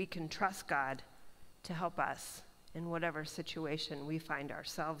 then we can trust God to help us in whatever situation we find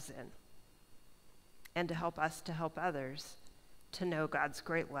ourselves in, and to help us to help others to know God's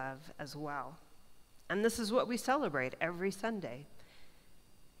great love as well. And this is what we celebrate every Sunday.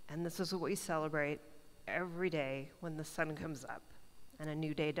 And this is what we celebrate every day when the sun comes up and a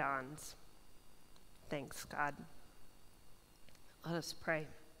new day dawns. Thanks, God. Let us pray.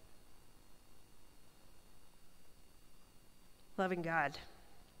 Loving God,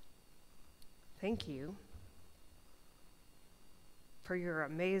 thank you for your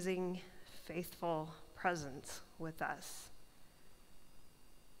amazing, faithful presence with us.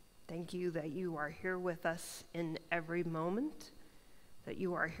 Thank you that you are here with us in every moment, that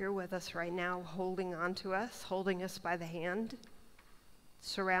you are here with us right now, holding on to us, holding us by the hand,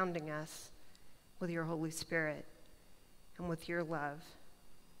 surrounding us with your Holy Spirit and with your love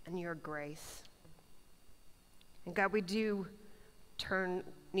and your grace. And God, we do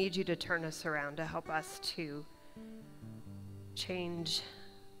need you to turn us around, to help us to change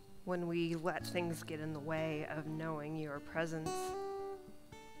when we let things get in the way of knowing your presence,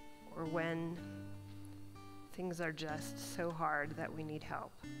 or when things are just so hard that we need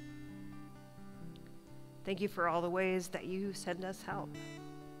help. Thank you for all the ways that you send us help.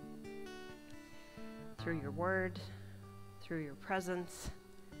 Through your word, through your presence,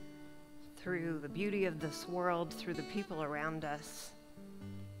 through the beauty of this world, through the people around us,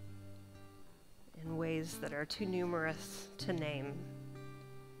 in ways that are too numerous to name,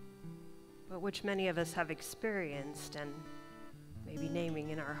 but which many of us have experienced and maybe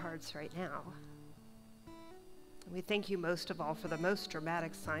naming in our hearts right now. And we thank you most of all for the most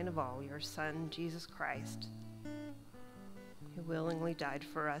dramatic sign of all, your Son, Jesus Christ, who willingly died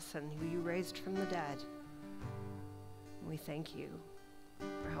for us and who you raised from the dead. And we thank you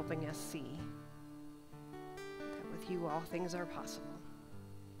for helping us see that with you all things are possible.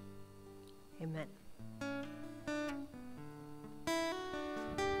 Amen.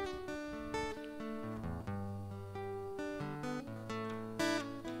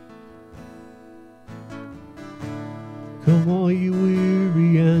 Come all you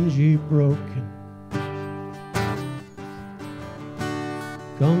weary and ye broken,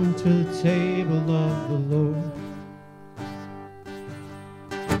 come to the table of the Lord.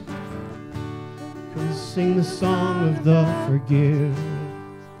 Come sing the song of the forgiven.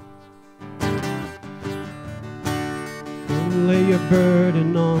 Come lay your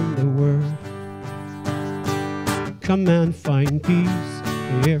burden on the word. Come and find peace.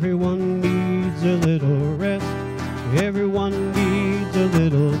 Everyone needs a little rest. Everyone needs a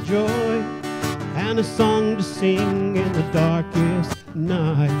little joy and a song to sing in the darkest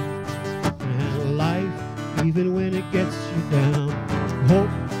night. And life, even when it gets you down, hope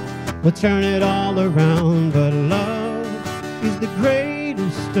will turn it all around. But love is the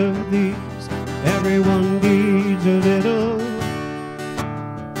greatest of these. Everyone needs a little.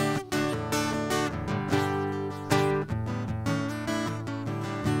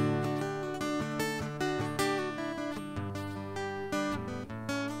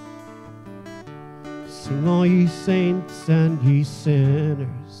 Sing all ye saints and ye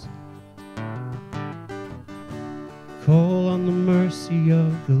sinners, call on the mercy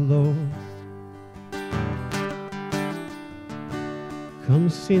of the Lord. Come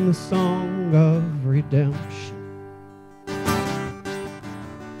sing the song of redemption.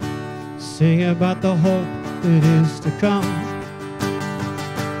 Sing about the hope that is to come.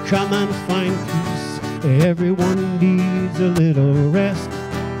 Come and find peace. Everyone needs a little rest.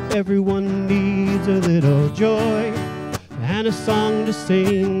 Everyone needs a little joy and a song to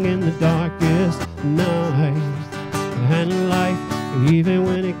sing in the darkest night. And life, even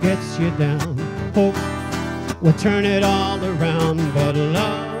when it gets you down, hope will turn it all around. But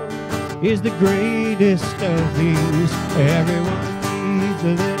love is the greatest of these. Everyone needs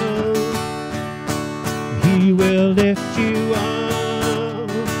a little. He will lift you up.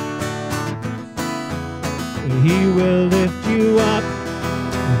 He will lift you up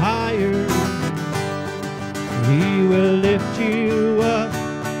higher. He will lift you up,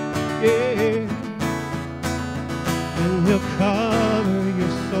 yeah. And he'll cover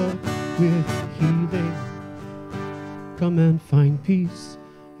your soul with healing. Come and find peace.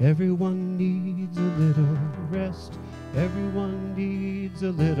 Everyone needs a little rest. Everyone needs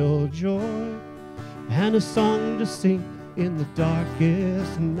a little joy and a song to sing in the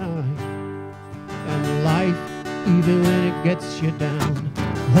darkest night. And life, even when it gets you down.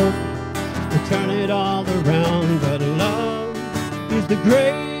 Hope will turn it all around, but love is the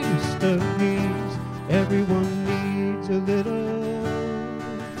greatest of needs. Everyone needs a little.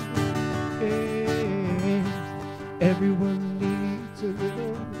 Hey, everyone needs a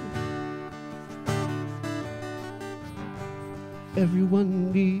little.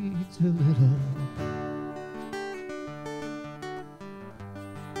 Everyone needs a little.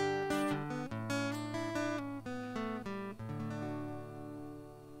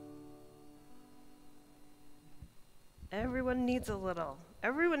 Everyone needs a little.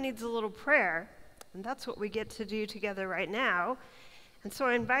 Everyone needs a little prayer, and that's what we get to do together right now. And so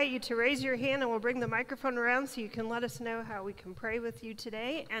I invite you to raise your hand, and we'll bring the microphone around so you can let us know how we can pray with you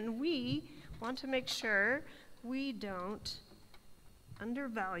today. And we want to make sure we don't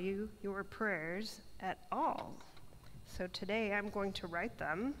undervalue your prayers at all. So today I'm going to write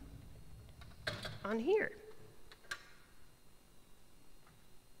them on here.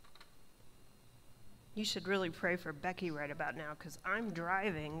 You should really pray for Becky right about now, because I'm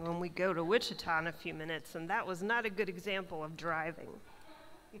driving when we go to Wichita in a few minutes, and that was not a good example of driving.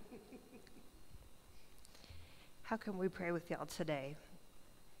 How can we pray with y'all today?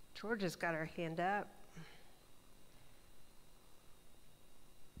 Georgia's got her hand up.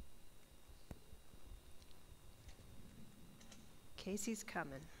 Casey's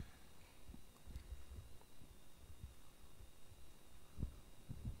coming.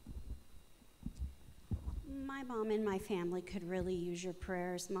 My mom and my family could really use your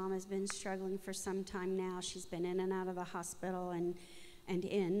prayers. Mom has been struggling for some time now. She's been in and out of the hospital and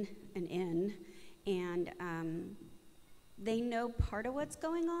in. And they know part of what's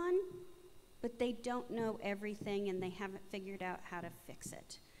going on, but they don't know everything, and they haven't figured out how to fix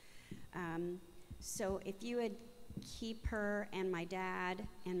it. So if you would keep her and my dad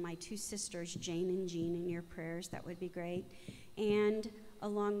and my two sisters, Jane and Jean, in your prayers, that would be great. And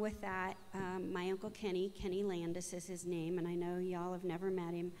along with that, my Uncle Kenny Landis is his name, and I know y'all have never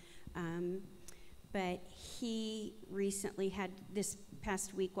met him, but he recently had, this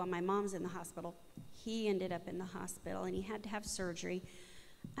past week while my mom's in the hospital, he ended up in the hospital, and he had to have surgery.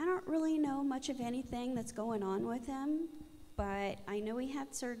 I don't really know much of anything that's going on with him, but I know he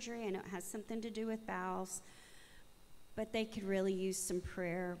had surgery. I know it has something to do with bowels, but they could really use some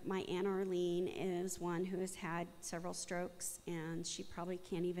prayer. My Aunt Arlene is one who has had several strokes, and she probably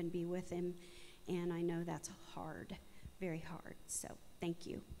can't even be with him, and I know that's hard, very hard. So thank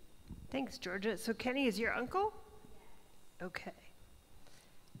you. Thanks, Georgia. So Kenny is your uncle? Okay.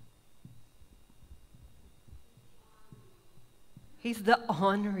 He's the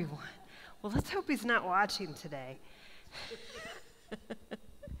ornery one. Well, let's hope he's not watching today.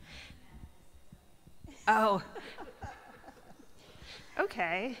 Oh.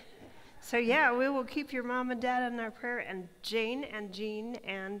 Okay. So yeah, we will keep your mom and dad in our prayer, and Jane and Jean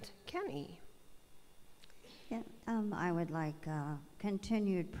and Kenny. Yeah, I would like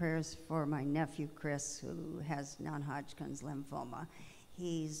continued prayers for my nephew Chris, who has non-Hodgkin's lymphoma.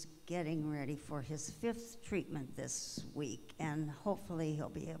 He's getting ready for his 5th treatment this week, and hopefully he'll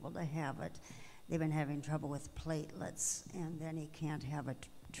be able to have it. They've been having trouble with platelets, and then he can't have a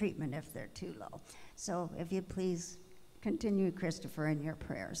treatment if they're too low. So if you'd please continue Christopher in your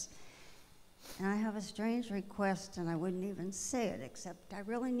prayers. And I have a strange request, and I wouldn't even say it, except I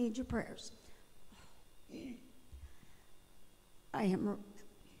really need your prayers. I'm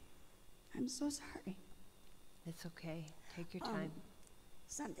so sorry. It's okay. Take your time.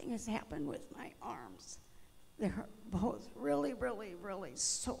 Something has happened with my arms. They're both really, really, really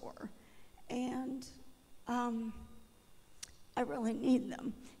sore. And I really need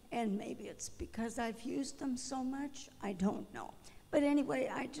them. And maybe it's because I've used them so much. I don't know. But anyway,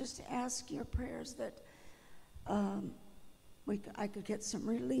 I just ask your prayers that I could get some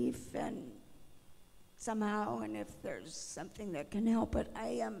relief and somehow, and if there's something that can help it.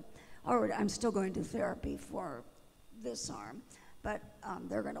 I'm still going to therapy for this arm, but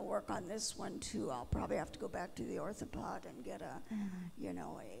they're going to work on this one too. I'll probably have to go back to the orthopod and get a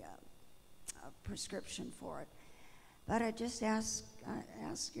prescription for it. But I just ask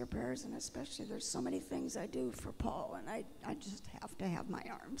your prayers, and especially there's so many things I do for Paul, and I just have to have my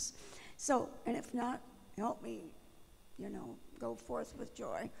arms. So, and if not, help me, go forth with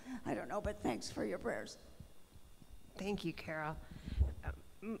joy. I don't know, but thanks for your prayers. Thank you, Carol.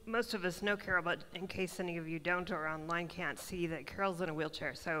 Most of us know Carol, but in case any of you don't or online can't see, that Carol's in a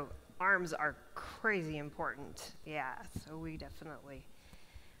wheelchair, so arms are crazy important. Yeah, so we definitely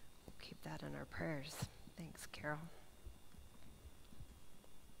keep that in our prayers. Thanks, Carol.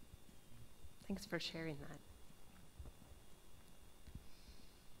 Thanks for sharing that.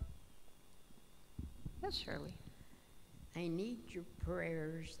 Yes, Shirley. I need your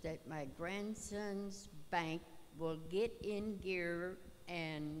prayers that my grandson's bank will get in gear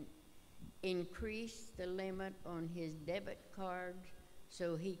and increase the limit on his debit card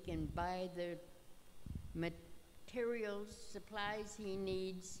so he can buy the materials, supplies he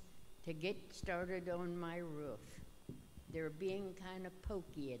needs to get started on my roof. They're being kind of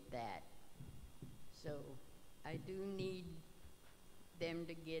pokey at that. So I do need them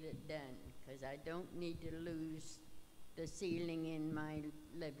to get it done, because I don't need to lose the ceiling in my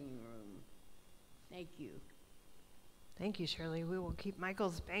living room. Thank you. Thank you, Shirley. We will keep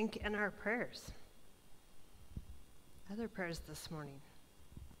Michael's bank in our prayers. Other prayers this morning.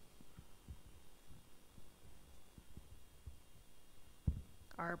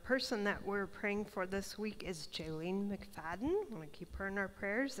 Our person that we're praying for this week is Jaylene McFadden. I want to keep her in our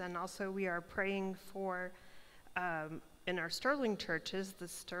prayers. And also we are praying for, in our Sterling churches, the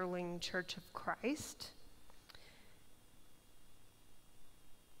Sterling Church of Christ.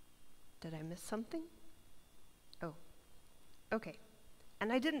 Did I miss something? Oh, okay.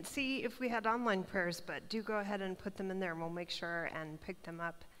 And I didn't see if we had online prayers, but do go ahead and put them in there, and we'll make sure and pick them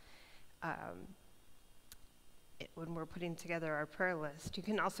up when we're putting together our prayer list. You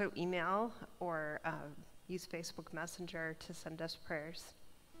can also email or use Facebook Messenger to send us prayers.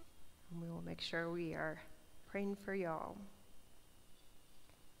 And we will make sure we are praying for y'all.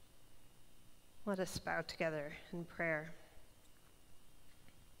 Let us bow together in prayer.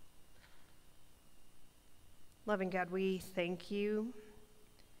 Loving God, we thank you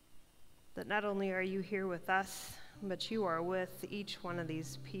that not only are you here with us, but you are with each one of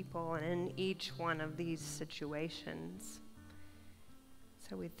these people and in each one of these situations.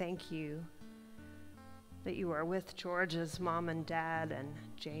 So we thank you that you are with George's mom and dad and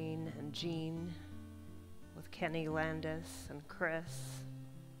Jane and Jean, with Kenny Landis and Chris,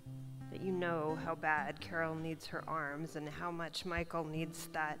 that you know how bad Carol needs her arms and how much Michael needs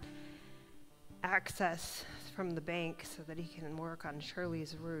that access from the bank so that he can work on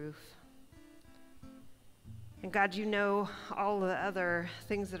Shirley's roof. And God, you know all the other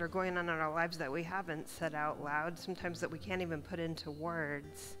things that are going on in our lives that we haven't said out loud, sometimes that we can't even put into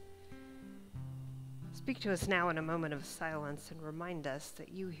words. Speak to us now in a moment of silence and remind us that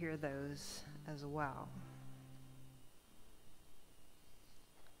you hear those as well.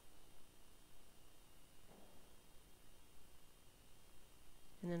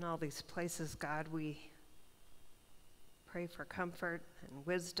 And in all these places, God, we pray for comfort and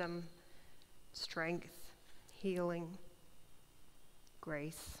wisdom, strength, healing,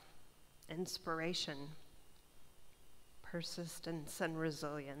 grace, inspiration, persistence, and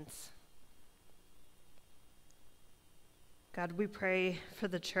resilience. God, we pray for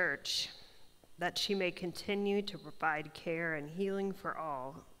the church, that she may continue to provide care and healing for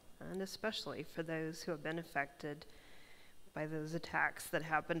all, and especially for those who have been affected by those attacks that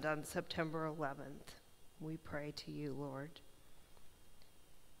happened on September 11th. We pray to you, Lord.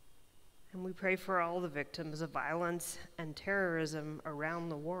 And we pray for all the victims of violence and terrorism around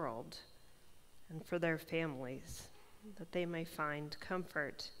the world and for their families, that they may find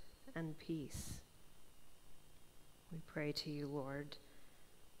comfort and peace. We pray to you, Lord.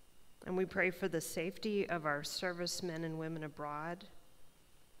 And we pray for the safety of our servicemen and women abroad,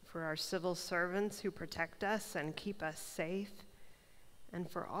 for our civil servants who protect us and keep us safe, and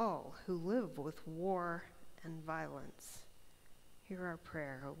for all who live with war and violence. Hear our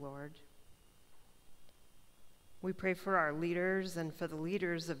prayer, O Lord. We pray for our leaders and for the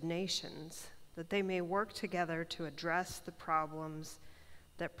leaders of nations, that they may work together to address the problems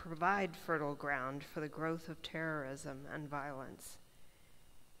that provide fertile ground for the growth of terrorism and violence.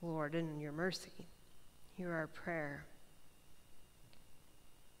 Lord, in your mercy, hear our prayer.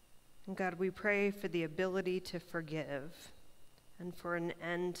 And God, we pray for the ability to forgive and for an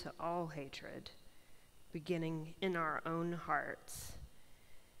end to all hatred, beginning in our own hearts.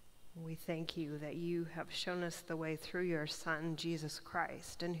 We thank you that you have shown us the way through your Son, Jesus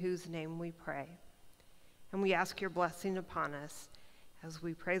Christ, in whose name we pray. And we ask your blessing upon us as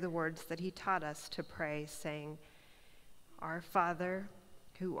we pray the words that he taught us to pray, saying, Our Father,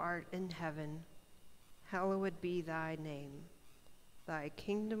 who art in heaven, hallowed be thy name. Thy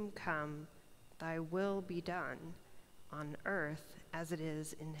kingdom come, thy will be done, on earth as it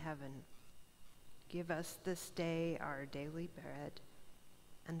is in heaven. Give us this day our daily bread,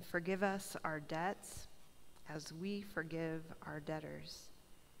 and forgive us our debts as we forgive our debtors.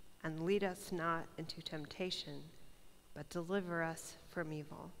 And lead us not into temptation, but deliver us from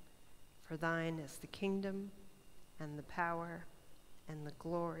evil. For thine is the kingdom, and the power, and the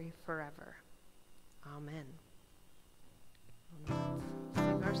glory forever. Amen. Let's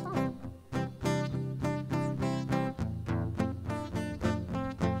sing our song.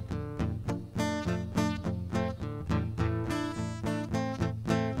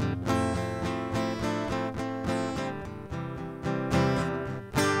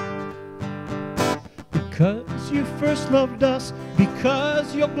 Because you first loved us,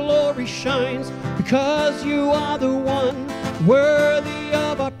 because your glory shines, because you are the one worthy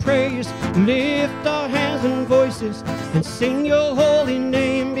of our praise. Lift our hands and voices and sing your holy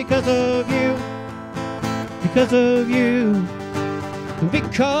name because of you, because of you.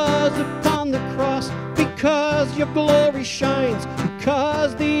 Because upon the cross, because your glory shines,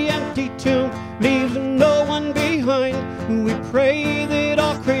 because the empty tomb leaves no one behind, we pray that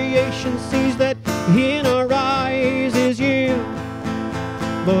all creation sees that in our eyes is you,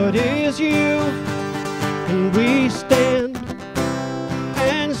 Lord, is you. And we stand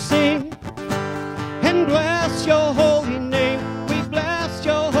and sing and bless your holy name. We bless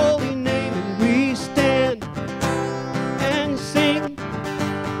your holy name, and we stand and sing.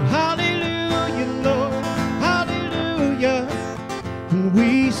 Hallelujah, Lord, hallelujah. And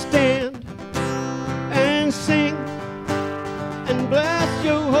we stand and sing and bless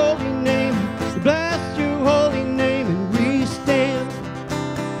your holy name, bless your holy name, and we stand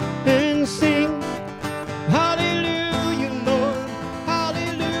and sing. Hallelujah, Lord,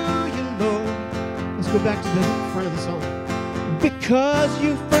 hallelujah, Lord. Let's go back to the front of the song. Because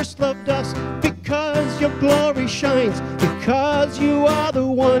you first loved us, because your glory shines, because you are the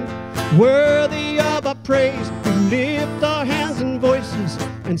one worthy of our praise. We lift our hands and voices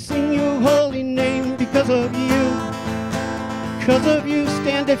and sing your holy name because of you. Because of you,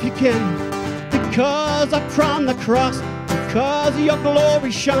 stand if you can. Because up from the cross, because your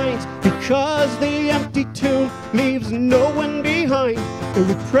glory shines, because the empty tomb leaves no one behind. And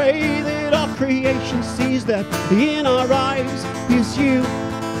we pray that all creation sees that in our eyes is you,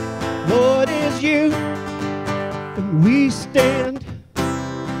 Lord, is you. And we stand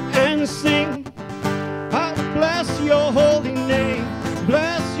and sing, I bless your holy name,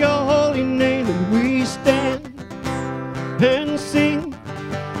 bless your holy name. And we stand and sing,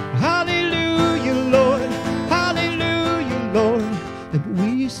 hallelujah, Lord, hallelujah, Lord. And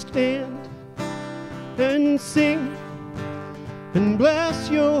we stand and sing and bless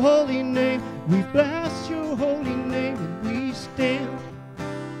your holy name. We bless your holy name, and we stand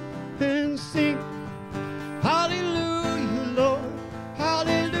and sing, hallelujah, Lord,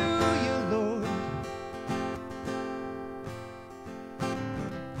 hallelujah, Lord.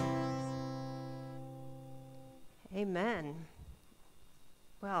 Amen.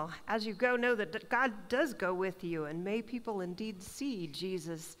 Well, as you go, know that God does go with you, and may people indeed see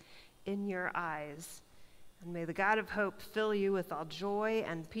Jesus in your eyes. And may the God of hope fill you with all joy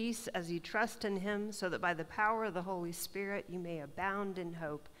and peace as you trust in him, so that by the power of the Holy Spirit you may abound in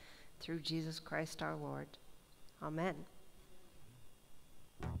hope through Jesus Christ our Lord. Amen.